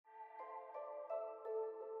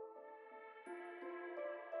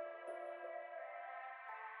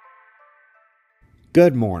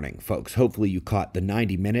Good morning, folks. Hopefully you caught the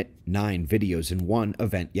 90-minute, 9 videos in one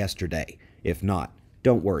event yesterday. If not,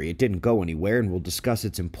 don't worry, it didn't go anywhere and we'll discuss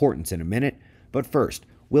its importance in a minute. But first,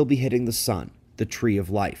 we'll be hitting the sun, the tree of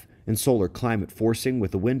life, and solar climate forcing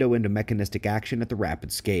with a window into mechanistic action at the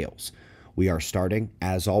rapid scales. We are starting,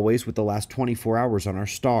 as always, with the last 24 hours on our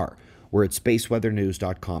star. We're at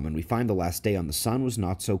spaceweathernews.com and we find the last day on the sun was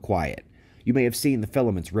not so quiet. You may have seen the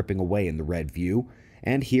filaments ripping away in the red view.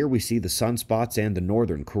 And here we see the sunspots and the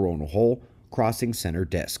northern coronal hole crossing center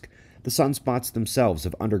disk. The sunspots themselves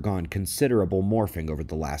have undergone considerable morphing over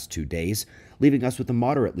the last 2 days, leaving us with a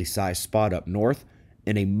moderately sized spot up north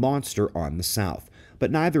and a monster on the south. But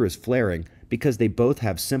neither is flaring because they both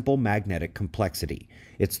have simple magnetic complexity.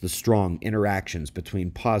 It's the strong interactions between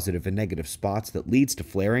positive and negative spots that leads to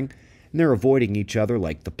flaring, and they're avoiding each other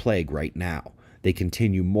like the plague right now. They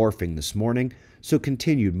continue morphing this morning, so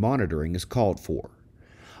continued monitoring is called for.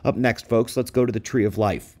 Up next, folks, let's go to the tree of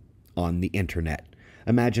life on the internet.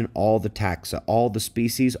 Imagine all the taxa, all the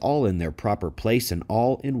species, all in their proper place and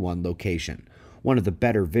all in one location. One of the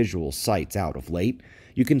better visual sights out of late.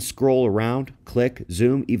 You can scroll around, click,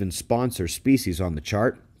 zoom, even sponsor species on the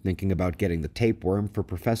chart, thinking about getting the tapeworm for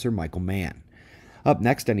Professor Michael Mann. Up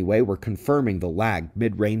next, anyway, we're confirming the lagged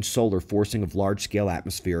mid-range solar forcing of large-scale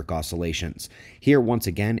atmospheric oscillations. Here, once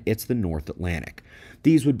again, it's the North Atlantic.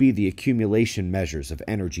 These would be the accumulation measures of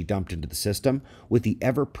energy dumped into the system, with the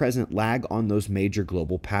ever-present lag on those major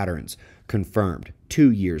global patterns. Confirmed,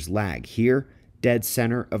 2 years lag here, dead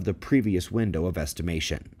center of the previous window of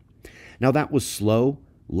estimation. Now that was slow,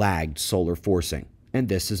 lagged solar forcing, and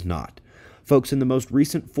this is not. Folks, in the most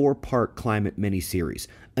recent 4-part climate mini-series,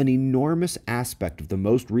 an enormous aspect of the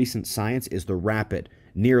most recent science is the rapid,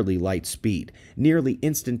 nearly light speed, nearly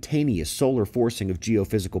instantaneous solar forcing of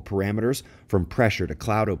geophysical parameters from pressure to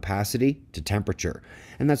cloud opacity to temperature.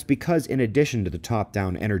 And that's because in addition to the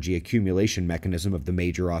top-down energy accumulation mechanism of the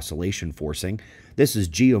major oscillation forcing, this is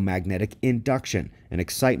geomagnetic induction, an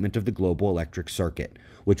excitement of the global electric circuit,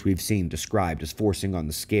 which we've seen described as forcing on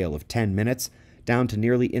the scale of 10 minutes down to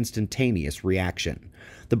nearly instantaneous reaction.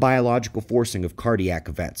 The biological forcing of cardiac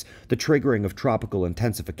events, the triggering of tropical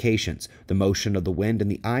intensifications, the motion of the wind, and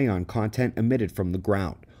the ion content emitted from the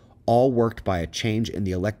ground, all worked by a change in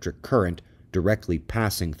the electric current directly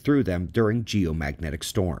passing through them during geomagnetic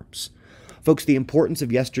storms. Folks, the importance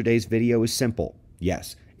of yesterday's video is simple.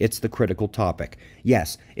 Yes, it's the critical topic.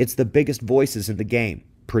 Yes, it's the biggest voices in the game,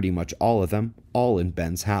 pretty much all of them, all in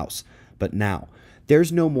Ben's house. But now,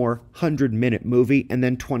 there's no more 100-minute movie and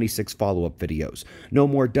then 26 follow-up videos. No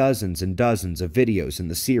more dozens and dozens of videos in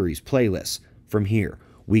the series playlists. From here,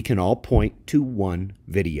 we can all point to one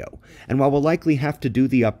video. And while we'll likely have to do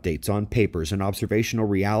the updates on papers and observational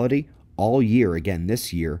reality all year again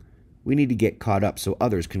this year, we need to get caught up so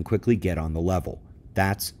others can quickly get on the level.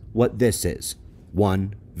 That's what this is.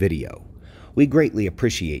 One video. We greatly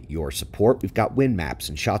appreciate your support. We've got wind maps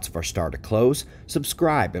and shots of our star to close.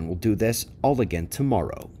 Subscribe and we'll do this all again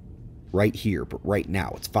tomorrow. Right here, but right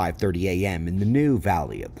now it's 5:30 a.m. in the new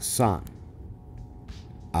Valley of the Sun.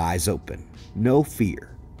 Eyes open. No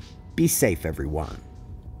fear. Be safe, everyone.